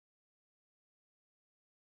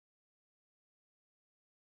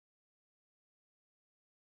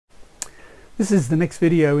This is the next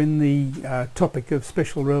video in the topic of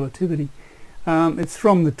special relativity. It's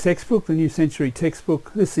from the textbook, the New Century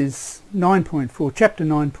textbook. This is 9.4, chapter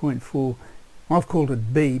 9.4. I've called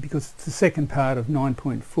it B because it's the second part of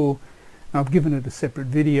 9.4. I've given it a separate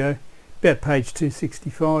video, about page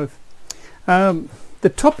 265. The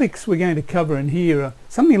topics we're going to cover in here are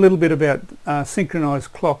something a little bit about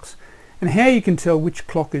synchronized clocks and how you can tell which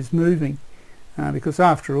clock is moving, because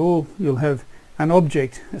after all you'll have an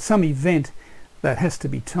object, some event that has to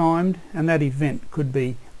be timed, and that event could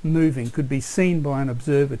be moving, could be seen by an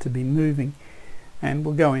observer to be moving, and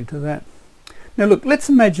we'll go into that. Now look, let's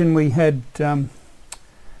imagine we had,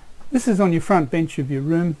 this is on your front bench of your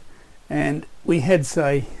room, and we had,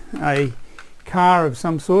 say, a car of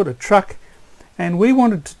some sort, a truck, and we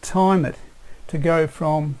wanted to time it to go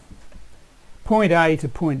from point A to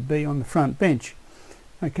point B on the front bench.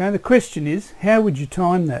 Okay, the question is, how would you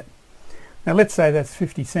time that? Now let's say that's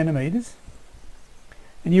 50 centimetres,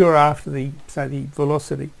 and you're after the, say, the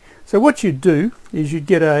velocity. So what you'd do is you'd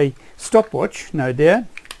get a stopwatch, no doubt,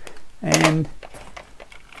 and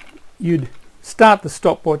you'd start the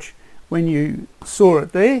stopwatch when you saw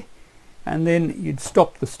it there, and then you'd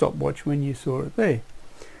stop the stopwatch when you saw it there.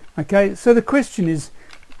 Okay, so the question is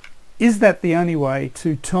that the only way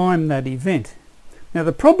to time that event? Now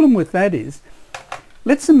the problem with that is,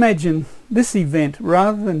 let's imagine this event,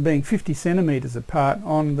 rather than being 50 centimetres apart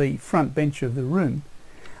on the front bench of the room,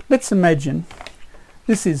 let's imagine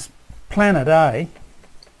this is planet A,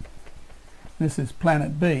 this is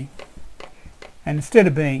planet B, and instead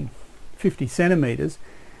of being 50 centimetres,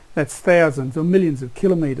 that's thousands or millions of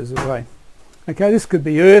kilometres away. Okay, this could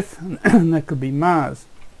be Earth and that could be Mars,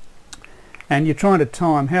 and you're trying to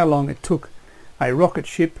time how long it took a rocket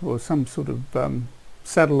ship or some sort of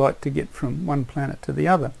satellite to get from one planet to the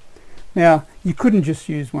other. Now you couldn't just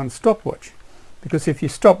use one stopwatch, because if your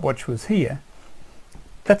stopwatch was here,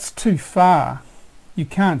 that's too far. You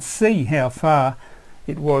can't see how far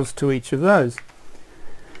it was to each of those.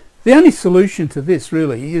 The only solution to this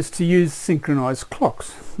really is to use synchronized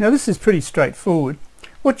clocks. Now this is pretty straightforward.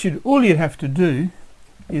 All you'd have to do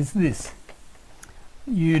is this.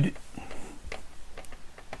 You'd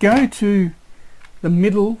go to the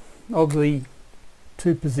middle of the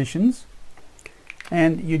two positions,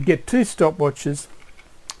 and you'd get two stopwatches,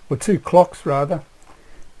 or two clocks rather,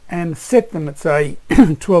 and set them at, say,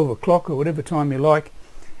 12 o'clock or whatever time you like,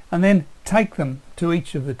 and then take them to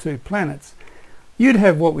each of the two planets. You'd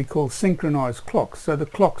have what we call synchronized clocks, so the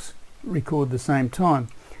clocks record the same time.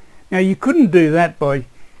 Now you couldn't do that by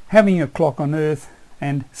having a clock on Earth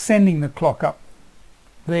and sending the clock up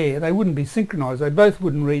there. They wouldn't be synchronized. They both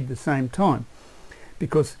wouldn't read the same time,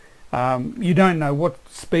 because you don't know what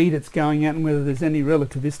speed it's going at and whether there's any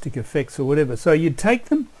relativistic effects or whatever. So you'd take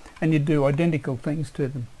them and you'd do identical things to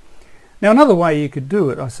them. Now another way you could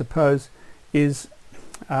do it, I suppose, is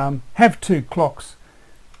have two clocks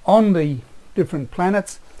on the different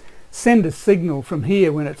planets, send a signal from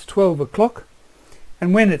here when it's 12 o'clock,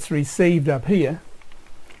 and when it's received up here,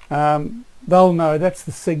 they'll know that's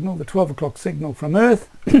the signal, the 12 o'clock signal from Earth.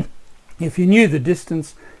 If you knew the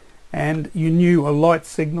distance and you knew a light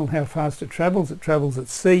signal, how fast it travels at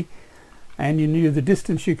sea, and you knew the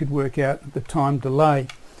distance, you could work out the time delay.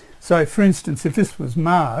 So for instance, if this was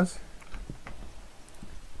Mars,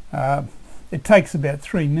 it takes about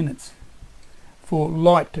 3 minutes for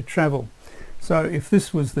light to travel. So if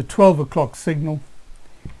this was the 12 o'clock signal,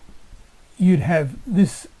 you'd have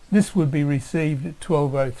this would be received at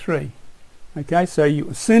 12:03. Okay, so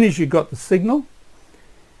as soon as you got the signal,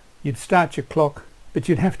 you'd start your clock, but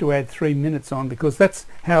you'd have to add 3 minutes on, because that's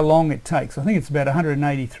how long it takes. I think it's about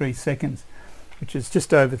 183 seconds, which is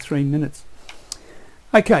just over 3 minutes.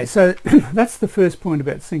 Okay, so that's the first point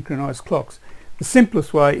about synchronized clocks. The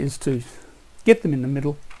simplest way is to get them in the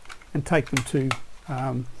middle and take them to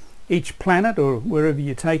each planet or wherever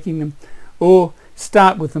you're taking them, or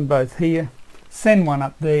start with them both here, send one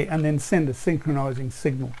up there, and then send a synchronizing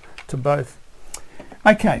signal to both.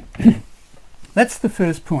 Okay, that's the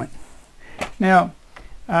first point. Now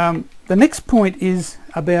the next point is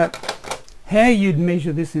about how you'd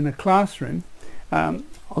measure this in a classroom.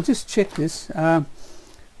 I'll just check this.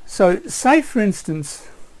 So say for instance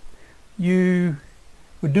you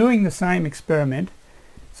were doing the same experiment,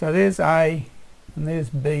 so there's A and there's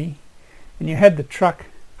B, and you had the truck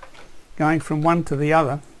going from one to the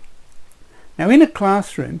other. Now in a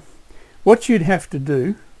classroom, what you'd have to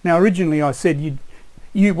do, now originally I said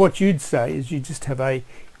what you'd say is you just have a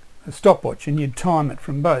stopwatch and you'd time it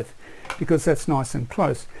from both, because that's nice and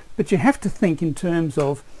close. But you have to think in terms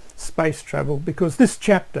of space travel, because this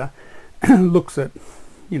chapter looks at,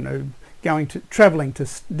 you know, travelling to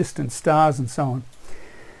distant stars and so on.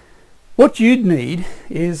 What you'd need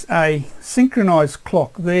is a synchronised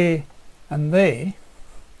clock there and there,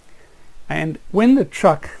 and when the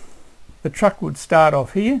truck would start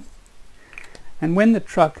off here, and when the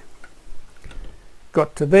truck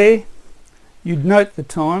got to there, you'd note the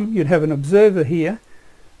time. You'd have an observer here,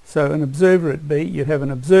 so an observer at B, you'd have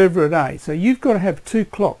an observer at A. So you've got to have two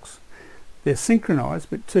clocks. They're synchronised,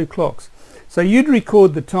 but two clocks. So you'd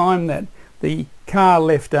record the time that the car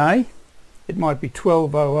left A. It might be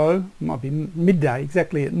 12:00, it might be midday,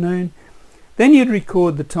 exactly at noon. Then you'd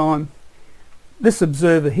record the time, this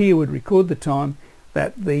observer here would record the time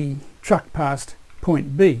that the truck passed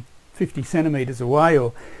point B, 50 centimetres away,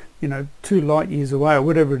 or 2 light years away, or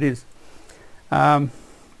whatever it is. And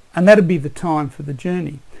that'd be the time for the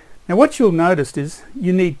journey. Now what you'll notice is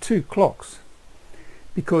you need two clocks,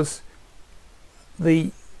 because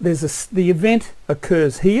the event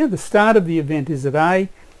occurs here. The start of the event is at A,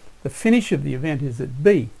 the finish of the event is at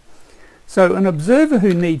B. So an observer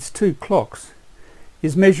who needs two clocks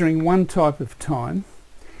is measuring one type of time,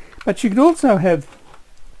 but you could also have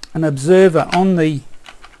an observer on the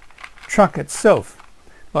truck itself,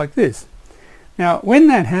 like this. Now when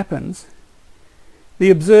that happens,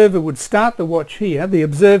 the observer would start the watch here. The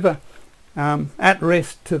observer at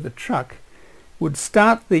rest to the truck would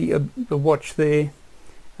start the watch there,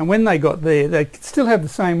 and when they got there they could still have the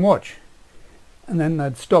same watch, and then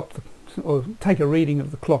they'd stop or take a reading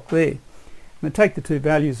of the clock there, and they'd take the two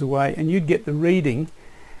values away, and you'd get the reading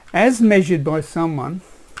as measured by someone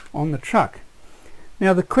on the truck.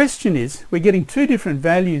 Now the question is, we're getting two different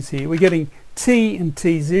values here. We're getting T and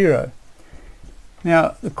T0.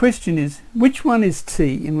 Now the question is, which one is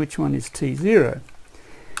T and which one is T0?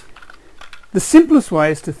 The simplest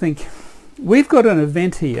way is to think, we've got an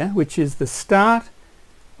event here which is the start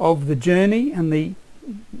of the journey and the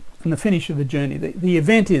finish of the journey. The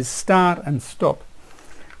event is start and stop.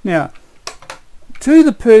 Now to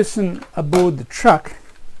the person aboard the truck,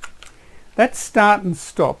 that start and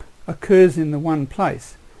stop occurs in the one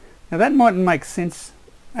place. Now that mightn't make sense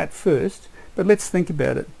at first, but let's think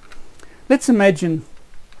about it. Let's imagine,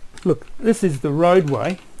 look, this is the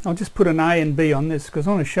roadway. I'll just put an A and B on this because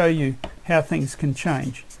I want to show you how things can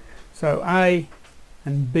change. So A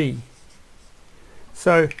and B.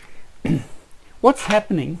 So what's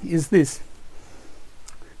happening is this.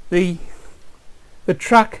 The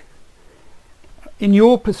truck, in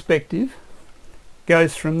your perspective,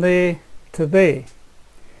 goes from there to there.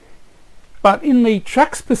 But in the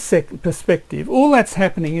truck's perspective, all that's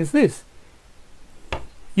happening is this.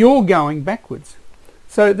 You're going backwards.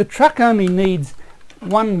 So the truck only needs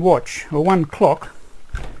one watch or one clock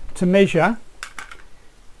to measure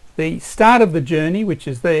the start of the journey, which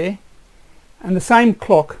is there, and the same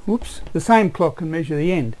clock, the same clock can measure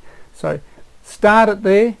the end. So start it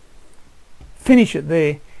there, finish it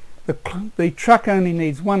there. The truck only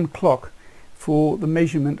needs one clock for the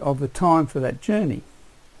measurement of the time for that journey.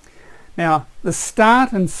 Now the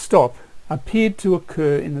start and stop appeared to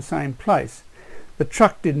occur in the same place. The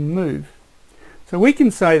truck didn't move. So we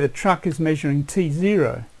can say the truck is measuring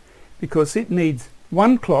T0 because it needs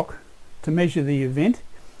one clock to measure the event,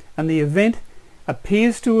 and the event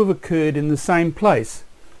appears to have occurred in the same place.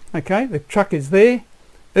 Okay, the truck is there,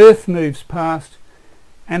 Earth moves past,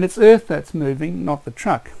 and it's Earth that's moving, not the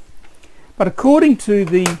truck. But according to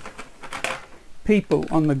the people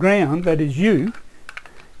on the ground, that is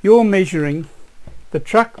you're measuring the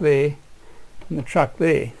truck there and the truck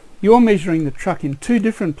there. You're measuring the truck in two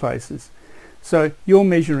different places. So you're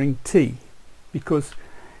measuring T, because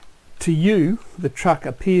to you the truck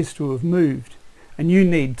appears to have moved, and you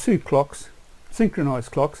need two clocks,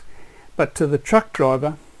 synchronized clocks, but to the truck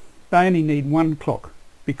driver they only need one clock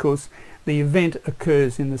because the event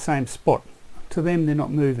occurs in the same spot. To them they're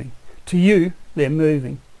not moving. To you they're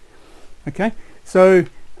moving. Okay, so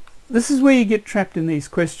this is where you get trapped in these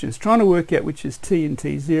questions, trying to work out which is T and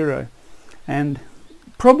T0. And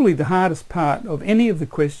probably the hardest part of any of the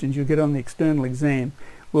questions you'll get on the external exam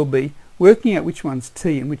will be working out which one's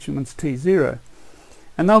T and which one's T0.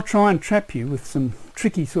 And they'll try and trap you with some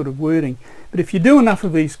tricky sort of wording. But if you do enough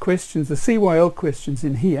of these questions, the CYL questions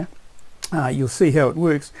in here, you'll see how it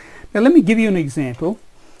works. Now let me give you an example.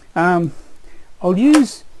 I'll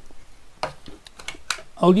use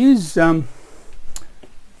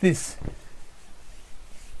this,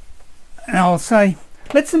 and I'll say,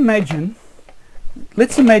 let's imagine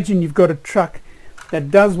you've got a truck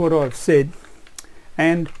that does what I've said,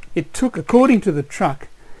 and it took, according to the truck,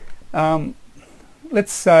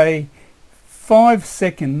 let's say 5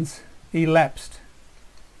 seconds elapsed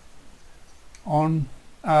on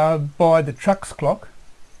by the truck's clock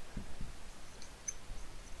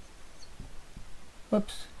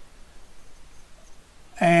whoops,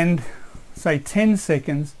 and say 10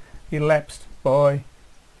 seconds elapsed by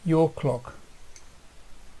your clock.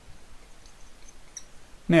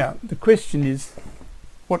 Now the question is,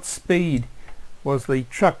 what speed was the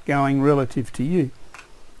truck going relative to you?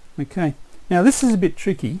 Okay, now this is a bit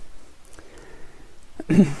tricky.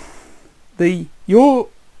 You're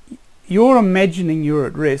imagining you're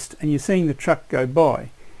at rest and you're seeing the truck go by,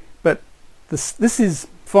 but this is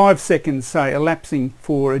 5 seconds, say, elapsing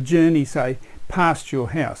for a journey, say, past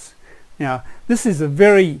your house. Now this is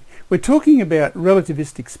we're talking about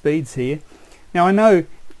relativistic speeds here. Now I know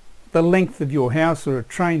the length of your house or a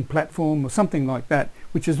train platform or something like that,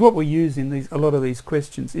 which is what we use in a lot of these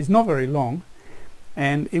questions, is not very long,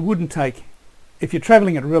 and it wouldn't take, if you're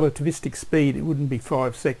travelling at relativistic speed, it wouldn't be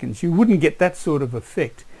 5 seconds. You wouldn't get that sort of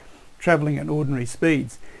effect travelling at ordinary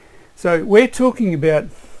speeds. So we're talking about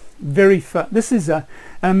very fast. This is an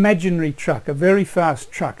imaginary truck, a very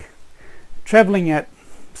fast truck, travelling at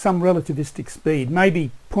some relativistic speed,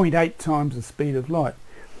 maybe 0.8 times the speed of light.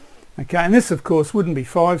 Okay, and this of course wouldn't be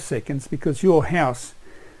 5 seconds because your house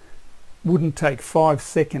wouldn't take 5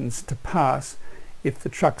 seconds to pass if the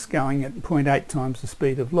truck's going at 0.8 times the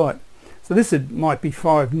speed of light. So this might be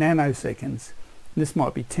 5 nanoseconds, and this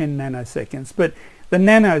might be 10 nanoseconds, but the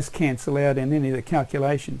nanos cancel out in any of the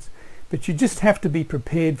calculations. But you just have to be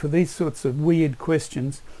prepared for these sorts of weird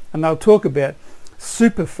questions, and they'll talk about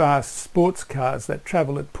super fast sports cars that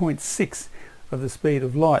travel at 0.6 of the speed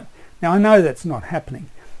of light. Now I know that's not happening,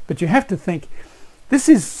 but you have to think this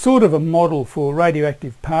is sort of a model for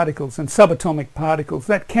radioactive particles and subatomic particles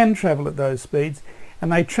that can travel at those speeds,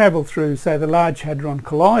 and they travel through, say, the Large Hadron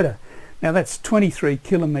Collider. Now that's 23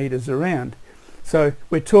 kilometres around, so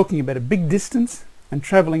we're talking about a big distance and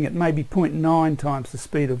travelling at maybe 0.9 times the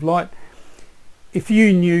speed of light. If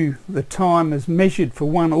you knew the time as measured for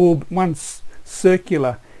one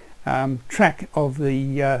circular track of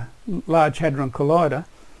the Large Hadron Collider,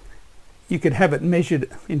 you could have it measured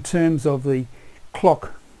in terms of the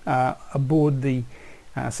clock aboard the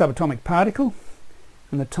subatomic particle,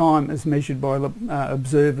 and the time is measured by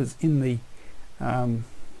observers in the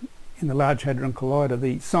Large Hadron Collider,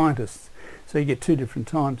 the scientists. So you get two different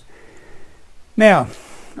times. Now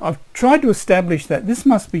I've tried to establish that this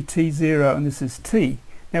must be t0 and this is t.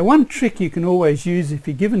 Now one trick you can always use if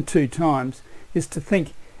you're given two times is to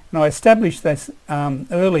think, and I established this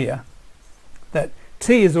earlier, that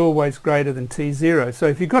t is always greater than t0. So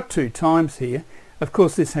if you've got two times here, of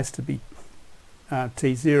course this has to be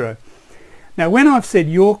t0. Now when I've said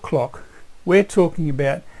your clock, we're talking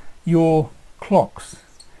about your clocks,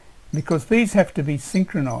 because these have to be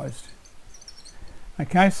synchronized.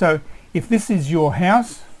 Okay, so if this is your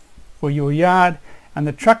house or your yard and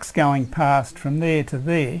the truck's going past from there to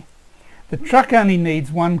there, the truck only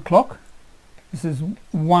needs one clock. This is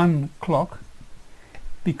one clock,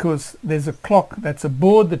 because there's a clock that's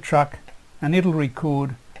aboard the truck and it'll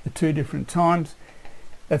record the two different times.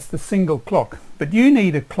 That's the single clock. But you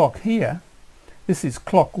need a clock here. This is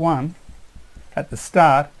clock 1 at the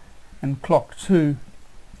start and clock 2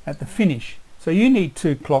 at the finish. So you need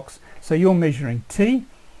two clocks. So you're measuring t.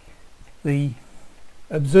 The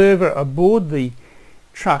observer aboard the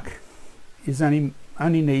truck is only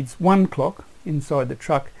needs one clock inside the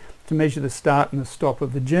truck to measure the start and the stop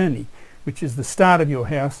of the journey, which is the start of your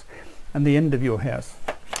house and the end of your house.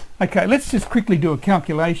 Okay, let's just quickly do a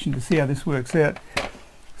calculation to see how this works out.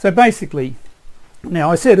 So basically,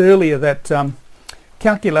 now I said earlier that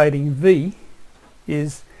calculating V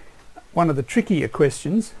is one of the trickier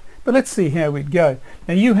questions, but let's see how we'd go.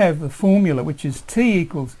 Now you have the formula, which is T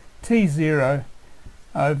equals T0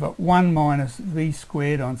 over 1 minus V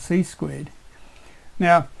squared on C squared.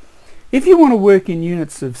 Now if you want to work in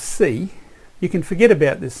units of C, you can forget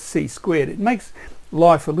about this C squared. It makes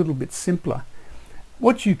life a little bit simpler.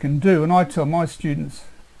 What you can do, and I tell my students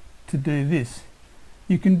to do this,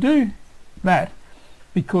 you can do that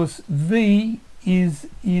because V is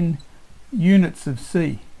in units of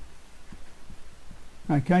C.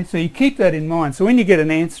 Okay, so you keep that in mind. So when you get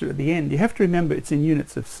an answer at the end, you have to remember it's in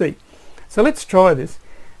units of C. So let's try this.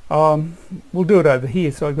 We'll do it over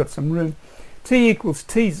here so I've got some room. T equals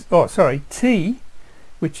T,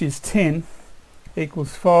 which is 10,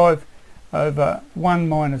 equals 5 over 1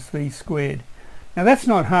 minus V squared. Now that's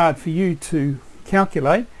not hard for you to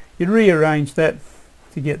calculate. You'd rearrange that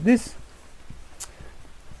to get this.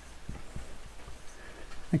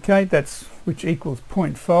 Okay, that's which equals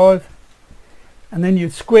 0.5. And then you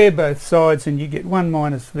square both sides and you get 1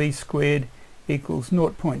 minus V squared equals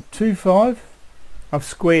 0.25. I've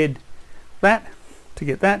squared that to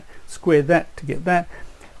get that, squared that to get that,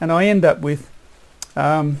 and I end up with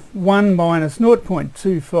 1 minus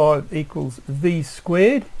 0.25 equals v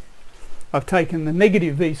squared. I've taken the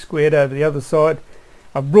negative v squared over the other side.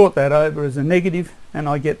 I've brought that over as a negative and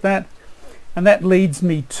I get that. And that leads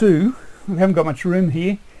me to, we haven't got much room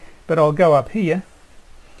here, but I'll go up here.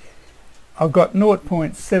 I've got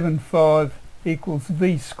 0.75 equals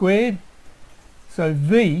v squared. So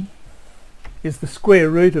v is the square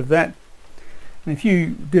root of that. And if you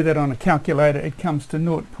do that on a calculator, it comes to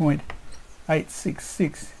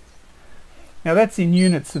 0.866. Now that's in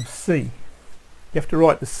units of C. You have to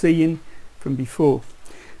write the C in from before.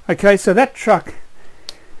 Okay, so that truck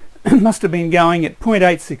must have been going at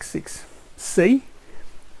 0.866 C,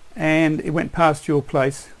 and it went past your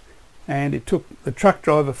place, and it took the truck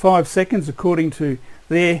driver 5 seconds according to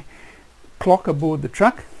their clock aboard the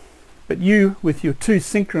truck, but you with your 2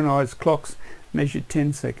 synchronized clocks measured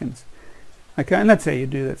 10 seconds. Okay, and that's how you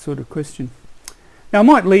do that sort of question. Now I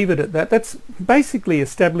might leave it at that. That's basically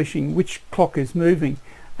establishing which clock is moving,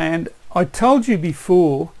 and I told you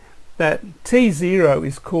before that T0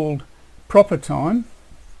 is called proper time,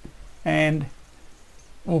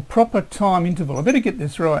 or proper time interval. I better get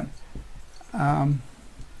this right. I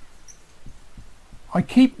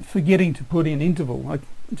keep forgetting to put in interval.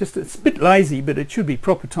 It's a bit lazy, but it should be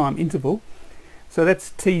proper time interval. So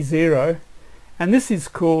that's T0, and this is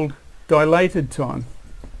called dilated time,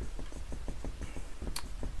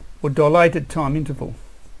 or dilated time interval.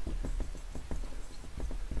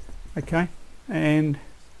 Okay, and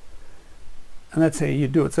that's how you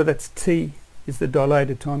do it. So that's T is the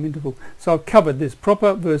dilated time interval. So I've covered this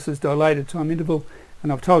proper versus dilated time interval,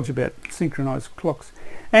 and I've told you about synchronized clocks,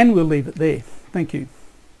 and we'll leave it there. Thank you.